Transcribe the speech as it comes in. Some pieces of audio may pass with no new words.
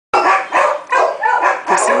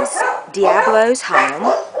is Diablo's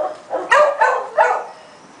home.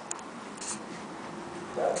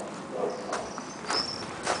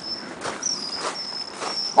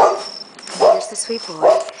 Here's the sweet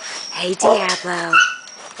boy. Hey, Diablo.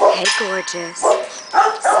 Hey, gorgeous.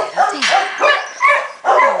 Settle down.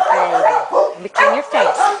 Oh, baby. Let me clean your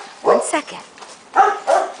face. 1 second.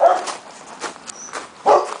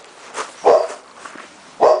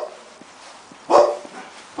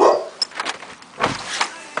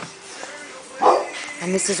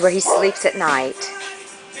 And this is where he sleeps at night.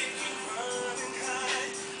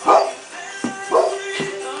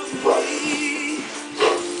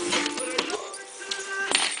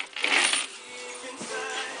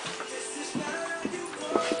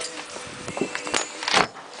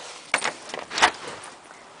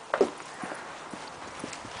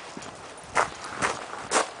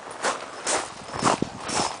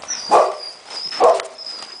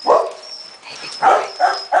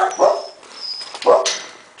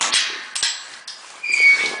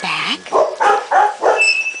 Back.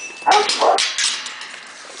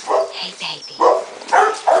 Hey, baby.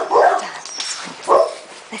 Hold on.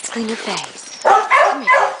 Let's clean your face. Come here,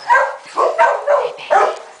 baby. Hey, baby.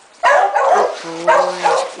 Good boy.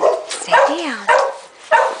 Stay down.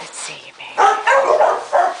 Let's see you, baby.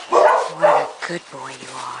 What a good boy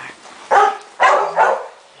you are.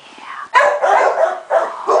 Yeah. Oh,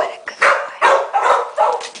 what a good boy.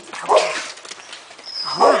 Okay.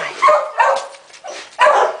 All right.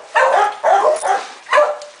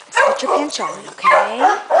 Put your pinch on,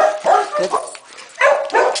 okay? Good.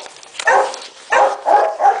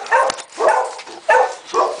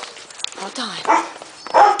 Hold on.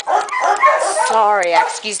 Sorry,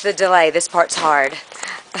 excuse the delay. This part's hard.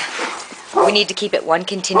 We need to keep it one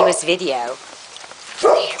continuous video.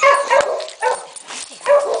 There.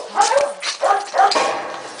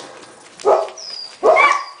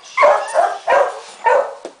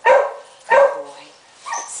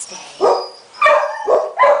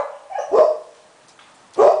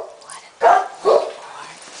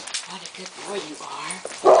 What a good boy you are.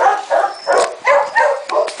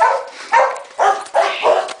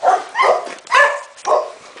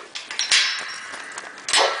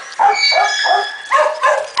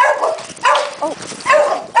 Oh,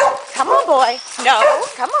 come on, boy. No,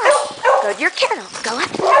 come on. Go to your kennel. Go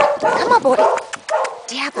up. Come on, boy.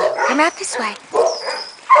 Diablo, come out this way.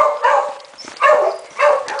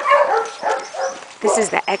 This is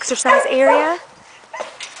the exercise area.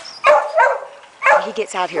 He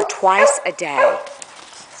gets out here twice a day.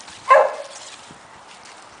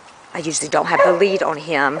 I usually don't have the lead on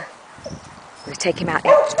him. I'm going to take him out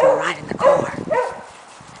for a ride in the car.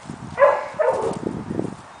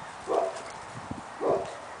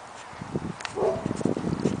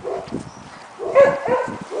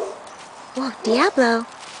 Whoa, Diablo.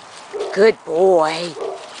 Good boy.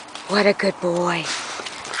 What a good boy.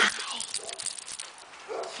 Hi.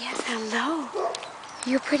 Yes, hello.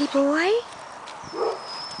 You a pretty boy?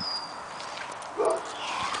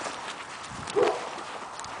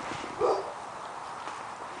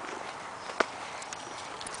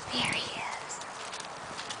 There he is.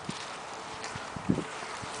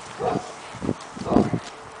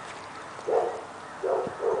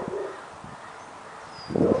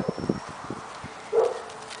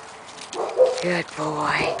 Good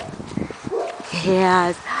boy.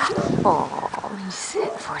 Yes. Oh, he's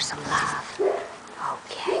sitting for some love.